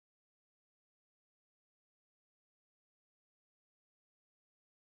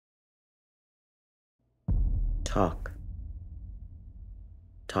Talk.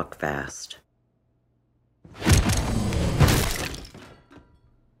 Talk fast.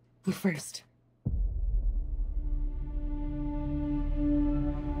 You first.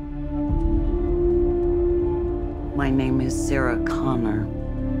 My name is Sarah Connor.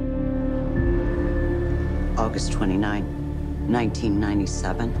 August 29,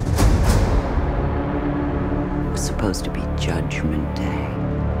 1997. It was supposed to be Judgment Day.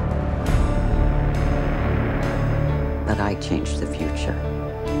 But I changed the future.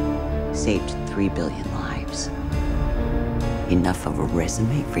 Saved 3 billion lives. Enough of a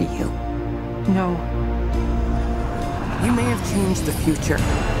resume for you? No. You may have changed the future,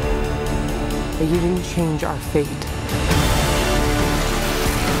 but you didn't change our fate.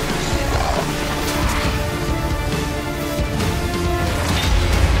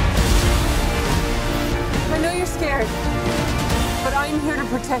 I know you're scared, but I'm here to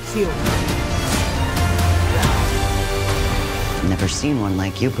protect you. Never seen one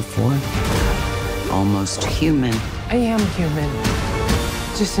like you before. Almost human. I am human,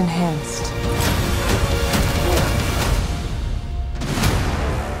 just enhanced.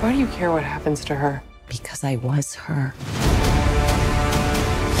 Why do you care what happens to her? Because I was her.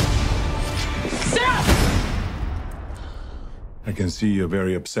 I can see you're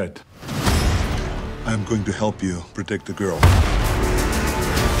very upset. I'm going to help you protect the girl.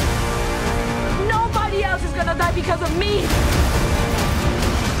 Nobody else is gonna die because of me!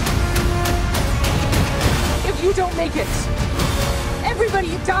 If you don't make it,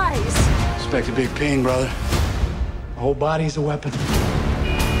 everybody dies! Expect a big pain, brother. The whole body's a weapon.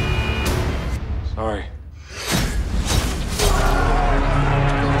 Sorry.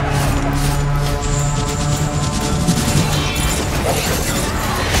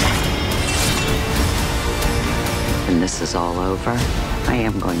 When this is all over, I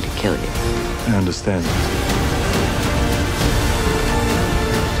am going to kill you. I understand.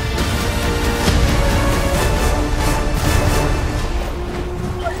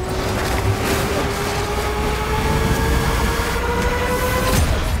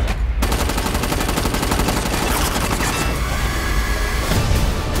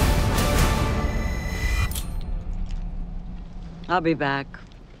 I'll be back.